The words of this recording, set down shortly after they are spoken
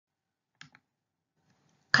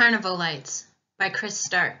Carnival Lights by Chris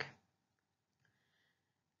Stark.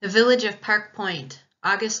 The village of Park Point,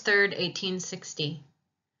 August 3, 1860.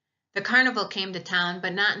 The carnival came to town,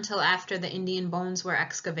 but not until after the Indian bones were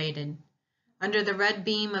excavated. Under the red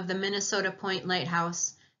beam of the Minnesota Point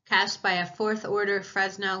Lighthouse, cast by a fourth-order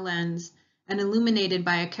Fresnel lens and illuminated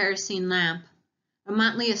by a kerosene lamp, a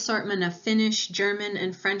motley assortment of Finnish, German,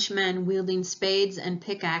 and French men wielding spades and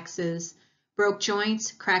pickaxes broke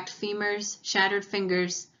joints, cracked femurs, shattered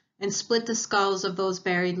fingers, and split the skulls of those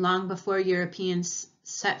buried long before Europeans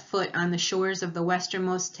set foot on the shores of the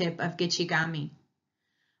westernmost tip of Gichigami.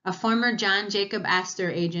 A former John Jacob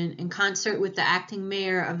Astor agent, in concert with the acting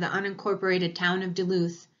mayor of the unincorporated town of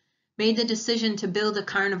Duluth, made the decision to build a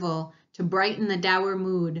carnival to brighten the dour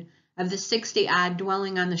mood of the 60-odd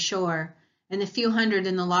dwelling on the shore and the few hundred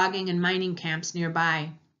in the logging and mining camps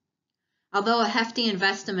nearby. Although a hefty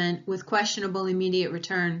investment with questionable immediate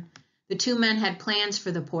return, the two men had plans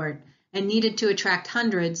for the port and needed to attract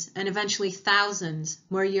hundreds and eventually thousands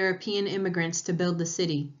more European immigrants to build the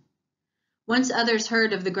city. Once others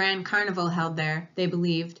heard of the grand carnival held there, they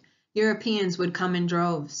believed, Europeans would come in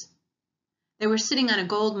droves. They were sitting on a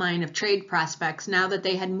gold mine of trade prospects now that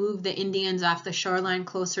they had moved the Indians off the shoreline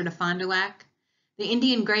closer to Fond du Lac. The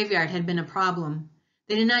Indian graveyard had been a problem.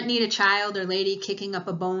 They did not need a child or lady kicking up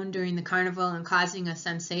a bone during the carnival and causing a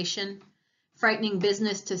sensation, frightening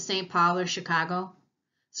business to St. Paul or Chicago.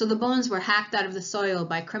 So the bones were hacked out of the soil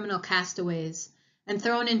by criminal castaways and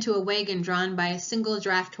thrown into a wagon drawn by a single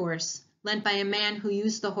draft horse, lent by a man who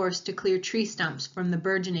used the horse to clear tree stumps from the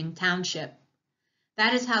burgeoning township.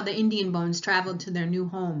 That is how the Indian bones traveled to their new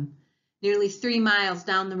home, nearly 3 miles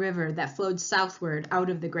down the river that flowed southward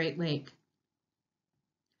out of the Great Lake.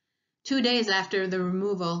 2 days after the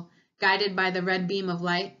removal, guided by the red beam of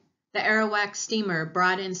light, the Arawak steamer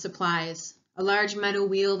brought in supplies, a large metal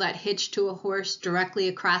wheel that hitched to a horse directly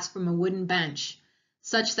across from a wooden bench,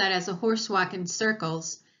 such that as a horse walked in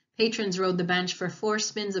circles, patrons rode the bench for 4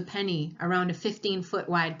 spins a penny around a 15-foot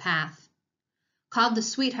wide path. Called the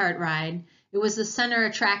Sweetheart Ride, it was the center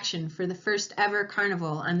attraction for the first ever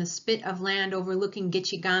carnival on the spit of land overlooking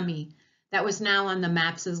Gichigami that was now on the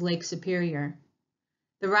maps as Lake Superior.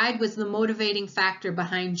 The ride was the motivating factor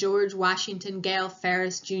behind George Washington Gale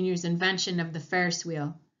Ferris Jr.'s invention of the Ferris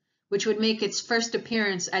wheel, which would make its first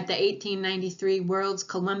appearance at the 1893 World's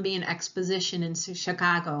Columbian Exposition in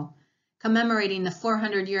Chicago, commemorating the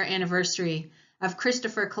 400-year anniversary of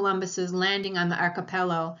Christopher Columbus's landing on the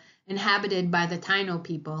archipelago inhabited by the Taino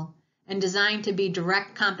people, and designed to be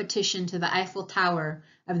direct competition to the Eiffel Tower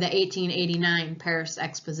of the 1889 Paris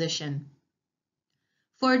Exposition.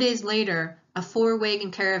 4 days later, a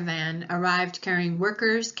 4-wagon caravan arrived carrying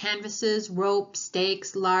workers, canvases, rope,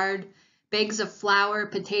 stakes, lard, bags of flour,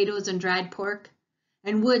 potatoes, and dried pork,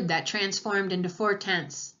 and wood that transformed into 4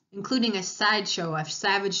 tents, including a sideshow of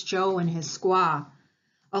Savage Joe and his squaw,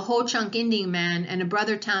 a Ho-Chunk Indian man, and a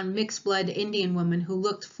Brothertown mixed-blood Indian woman who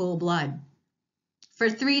looked full blood. For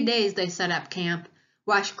 3 days they set up camp,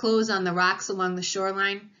 washed clothes on the rocks along the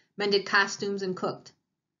shoreline, mended costumes, and cooked.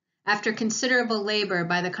 After considerable labor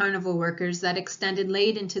by the carnival workers that extended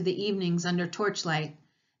late into the evenings under torchlight,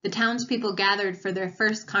 the townspeople gathered for their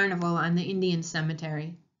first carnival on the Indian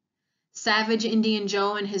cemetery. Savage Indian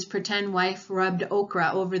Joe and his pretend wife rubbed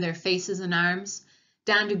okra over their faces and arms,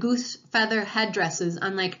 donned goose feather headdresses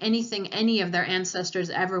unlike anything any of their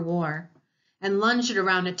ancestors ever wore, and lunged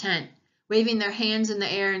around a tent, waving their hands in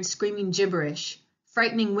the air and screaming gibberish,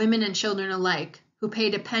 frightening women and children alike, who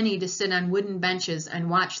paid a penny to sit on wooden benches and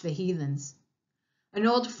watch the heathens. An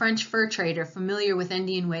old French fur trader familiar with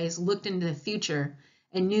Indian ways looked into the future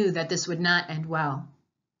and knew that this would not end well.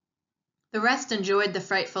 The rest enjoyed the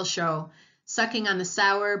frightful show, sucking on the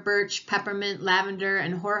sour, birch, peppermint, lavender,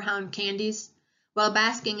 and horehound candies, while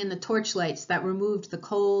basking in the torchlights that removed the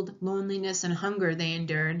cold, loneliness, and hunger they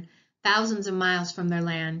endured thousands of miles from their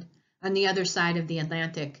land on the other side of the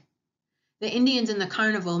Atlantic. The Indians in the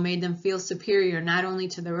carnival made them feel superior not only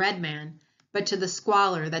to the red man, but to the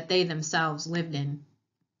squalor that they themselves lived in.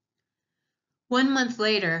 1 month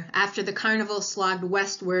later, after the carnival slogged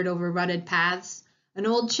westward over rutted paths, an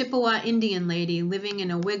old Chippewa Indian lady living in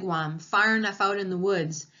a wigwam far enough out in the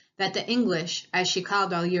woods that the English, as she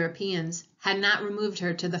called all Europeans, had not removed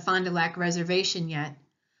her to the Fond du Lac reservation yet,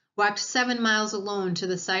 walked 7 miles alone to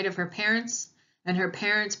the site of her parents' and her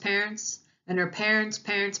parents' parents' and her parents'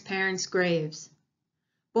 parents' parents' graves.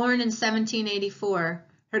 Born in 1784,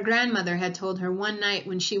 her grandmother had told her one night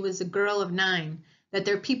when she was a girl of 9 that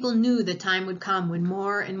their people knew the time would come when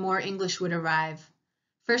more and more English would arrive,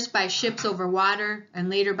 first by ships over water and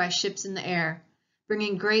later by ships in the air,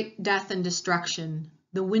 bringing great death and destruction,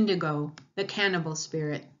 the Wendigo, the cannibal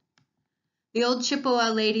spirit. The old Chippewa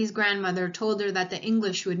lady's grandmother told her that the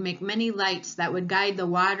English would make many lights that would guide the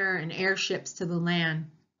water and airships to the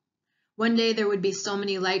land. One day there would be so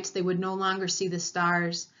many lights they would no longer see the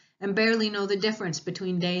stars and barely know the difference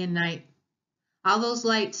between day and night. All those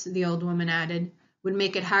lights, the old woman added, would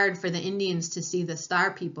make it hard for the Indians to see the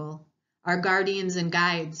star people, our guardians and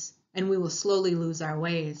guides, and we will slowly lose our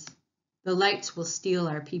ways. The lights will steal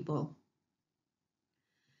our people.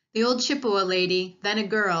 The old Chippewa lady, then a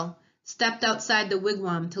girl, stepped outside the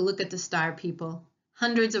wigwam to look at the star people,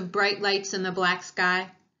 hundreds of bright lights in the black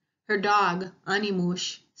sky. Her dog,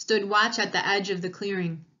 Animush, stood watch at the edge of the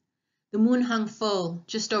clearing. The moon hung full,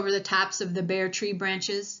 just over the tops of the bare tree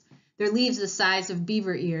branches, their leaves the size of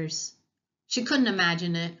beaver ears. She couldn't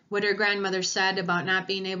imagine it, what her grandmother said about not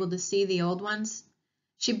being able to see the old ones.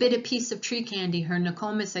 She bit a piece of tree candy her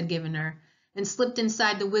Nokomis had given her and slipped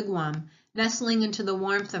inside the wigwam, nestling into the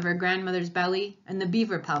warmth of her grandmother's belly and the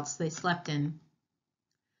beaver pelts they slept in.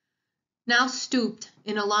 Now stooped,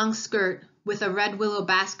 in a long skirt, with a red willow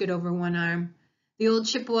basket over one arm, the old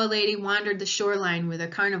Chippewa lady wandered the shoreline where the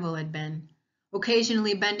carnival had been,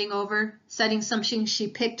 occasionally bending over, setting something she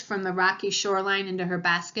picked from the rocky shoreline into her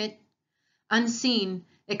basket. Unseen,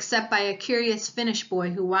 except by a curious Finnish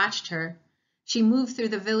boy who watched her, she moved through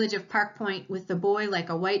the village of Park Point with the boy like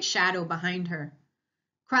a white shadow behind her.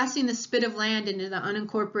 Crossing the spit of land into the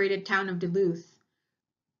unincorporated town of Duluth,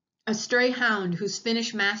 a stray hound whose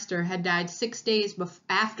Finnish master had died 6 days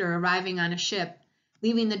after arriving on a ship,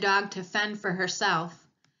 leaving the dog to fend for herself,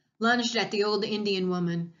 lunged at the old Indian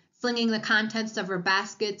woman, flinging the contents of her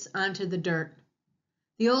baskets onto the dirt.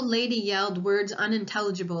 The old lady yelled words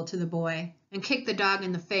unintelligible to the boy and kicked the dog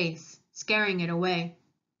in the face, scaring it away.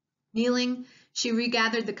 Kneeling, she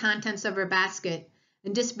regathered the contents of her basket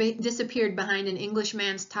and disappeared behind an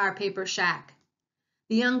Englishman's tar paper shack.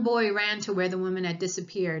 The young boy ran to where the woman had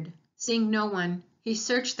disappeared. Seeing no one, he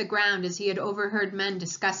searched the ground as he had overheard men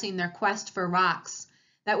discussing their quest for rocks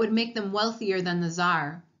that would make them wealthier than the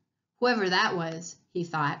Tsar. Whoever that was, he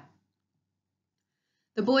thought.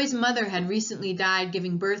 The boy's mother had recently died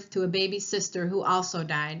giving birth to a baby sister who also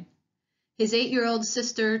died. His 8-year-old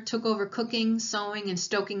sister took over cooking, sewing, and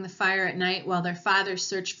stoking the fire at night while their father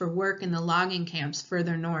searched for work in the logging camps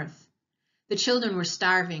further north. The children were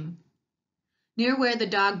starving. Near where the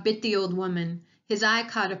dog bit the old woman, his eye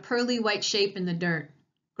caught a pearly white shape in the dirt.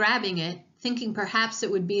 Grabbing it, thinking perhaps it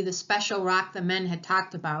would be the special rock the men had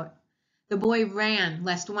talked about, the boy ran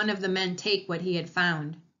lest one of the men take what he had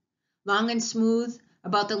found. Long and smooth,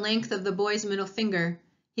 about the length of the boy's middle finger,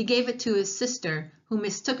 he gave it to his sister, who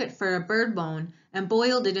mistook it for a bird bone and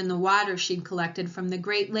boiled it in the water she'd collected from the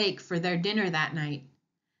Great Lake for their dinner that night,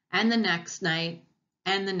 and the next night,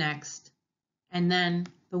 and the next, and then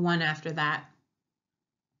the one after that.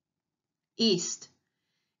 East.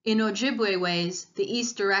 In Ojibwe ways, the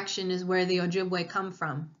east direction is where the Ojibwe come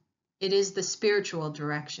from. It is the spiritual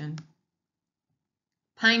direction.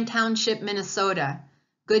 Pine Township, Minnesota,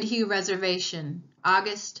 Goodhue Reservation,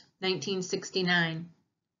 August 1969.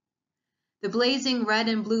 The blazing red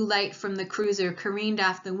and blue light from the cruiser careened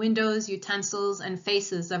off the windows, utensils, and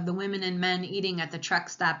faces of the women and men eating at the truck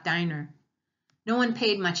stop diner. No one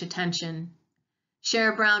paid much attention.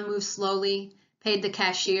 Cher Brown moved slowly, paid the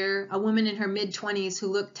cashier, a woman in her mid-20s who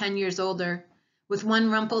looked 10 years older, with one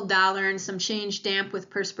rumpled dollar and some change damp with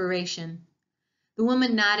perspiration. The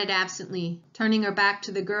woman nodded absently, turning her back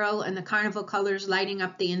to the girl and the carnival colors lighting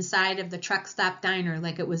up the inside of the truck stop diner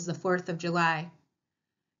like it was the 4th of July.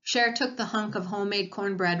 Cher took the hunk of homemade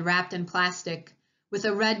cornbread wrapped in plastic, with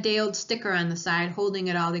a red Dale sticker on the side holding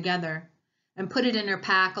it all together, and put it in her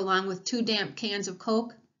pack along with 2 damp cans of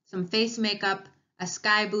Coke, some face makeup, a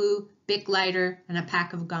sky blue Bic lighter, and a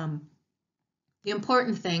pack of gum. The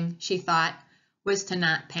important thing, she thought, was to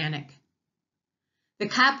not panic. The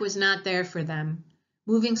cop was not there for them.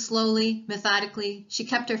 Moving slowly, methodically, she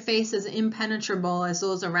kept her face as impenetrable as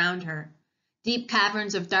those around her. Deep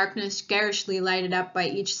caverns of darkness garishly lighted up by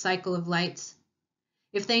each cycle of lights.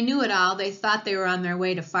 If they knew it all, they thought they were on their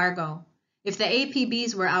way to Fargo. If the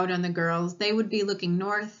APBs were out on the girls, they would be looking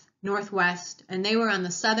north, northwest, and they were on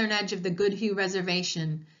the southern edge of the Goodhue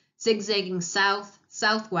Reservation, zigzagging south,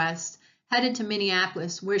 southwest, headed to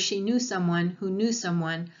Minneapolis, where she knew someone who knew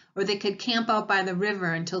someone, or they could camp out by the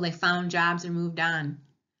river until they found jobs and moved on.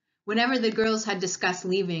 Whenever the girls had discussed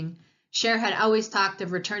leaving, Cher had always talked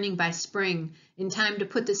of returning by spring, in time to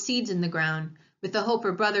put the seeds in the ground, with the hope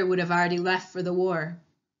her brother would have already left for the war.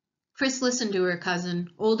 Chris listened to her cousin,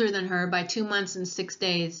 older than her by 2 months and 6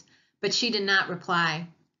 days, but she did not reply.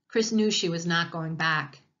 Chris knew she was not going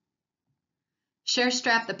back. Cher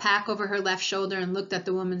strapped the pack over her left shoulder and looked at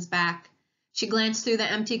the woman's back. She glanced through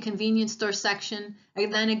the empty convenience store section,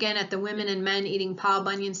 and then again at the women and men eating Paul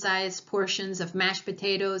Bunyan-sized portions of mashed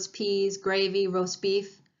potatoes, peas, gravy, roast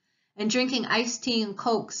beef, and drinking iced tea and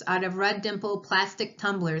cokes out of red dimple plastic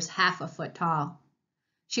tumblers half a foot tall.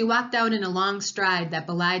 She walked out in a long stride that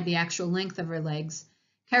belied the actual length of her legs,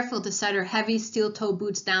 careful to set her heavy steel-toe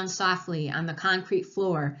boots down softly on the concrete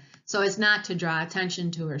floor so as not to draw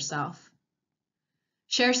attention to herself.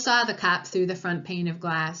 Cher saw the cop through the front pane of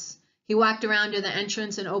glass. He walked around to the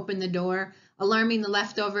entrance and opened the door, alarming the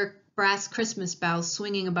leftover brass Christmas bells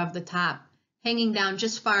swinging above the top, hanging down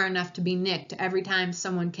just far enough to be nicked every time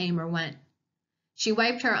someone came or went. She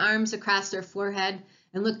wiped her arms across her forehead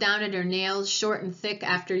and looked down at her nails, short and thick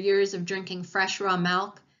after years of drinking fresh raw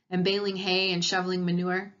milk and baling hay and shoveling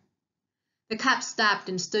manure. The cop stopped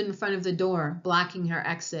and stood in front of the door, blocking her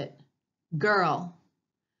exit. "Girl."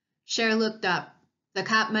 Cher looked up. The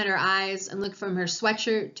cop met her eyes and looked from her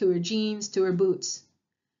sweatshirt to her jeans to her boots.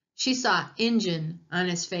 She saw "Injun" on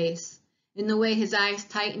his face, in the way his eyes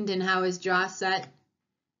tightened and how his jaw set.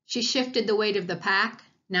 She shifted the weight of the pack,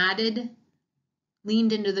 nodded,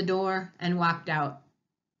 leaned into the door, and walked out.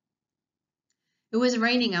 It was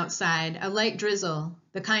raining outside, a light drizzle,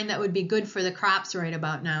 the kind that would be good for the crops right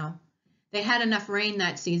about now. They had enough rain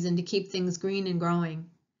that season to keep things green and growing.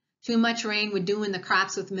 Too much rain would do in the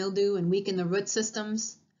crops with mildew and weaken the root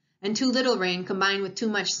systems, and too little rain combined with too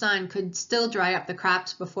much sun could still dry up the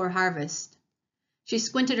crops before harvest. She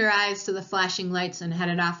squinted her eyes to the flashing lights and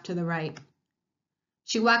headed off to the right.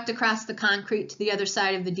 She walked across the concrete to the other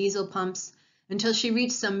side of the diesel pumps until she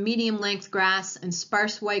reached some medium-length grass and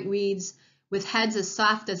sparse white weeds with heads as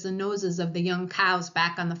soft as the noses of the young cows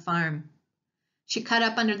back on the farm. She cut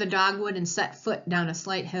up under the dogwood and set foot down a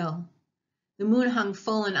slight hill. The moon hung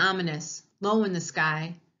full and ominous, low in the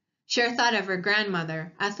sky. Cher thought of her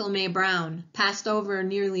grandmother, Ethel May Brown, passed over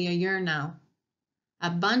nearly a year now.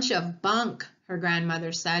 "A bunch of bunk," her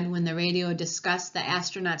grandmother said when the radio discussed the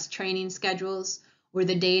astronauts' training schedules or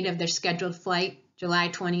the date of their scheduled flight, July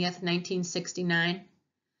 20th, 1969.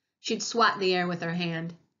 She'd swat the air with her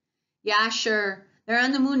hand. "Yeah, sure. They're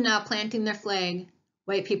on the moon now planting their flag.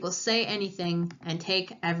 White people say anything and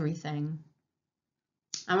take everything."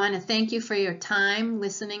 I want to thank you for your time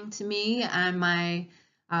listening to me on my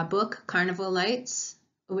book, Carnival Lights,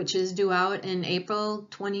 which is due out in April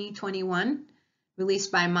 2021,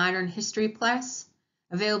 released by Modern History Press,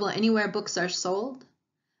 available anywhere books are sold.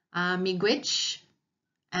 Miigwech,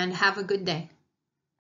 and have a good day.